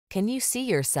Can you see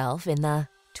yourself in the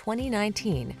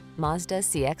 2019 Mazda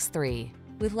CX-3?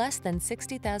 With less than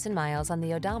 60,000 miles on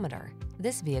the odometer,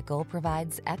 this vehicle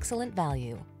provides excellent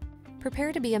value.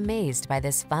 Prepare to be amazed by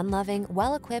this fun-loving,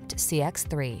 well-equipped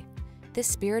CX-3. This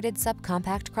spirited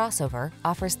subcompact crossover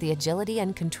offers the agility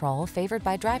and control favored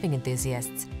by driving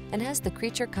enthusiasts and has the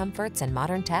creature comforts and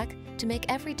modern tech to make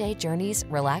everyday journeys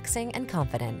relaxing and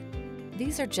confident.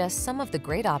 These are just some of the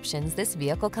great options this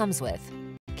vehicle comes with: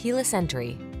 keyless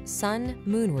entry, sun,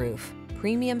 moonroof,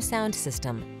 premium sound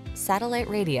system, satellite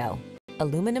radio,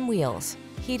 aluminum wheels,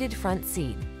 heated front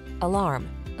seat, alarm,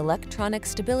 electronic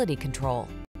stability control,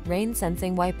 rain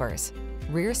sensing wipers,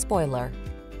 rear spoiler.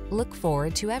 Look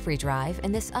forward to every drive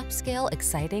in this upscale,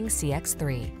 exciting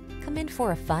CX-3. Come in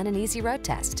for a fun and easy road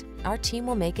test. Our team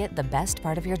will make it the best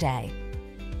part of your day.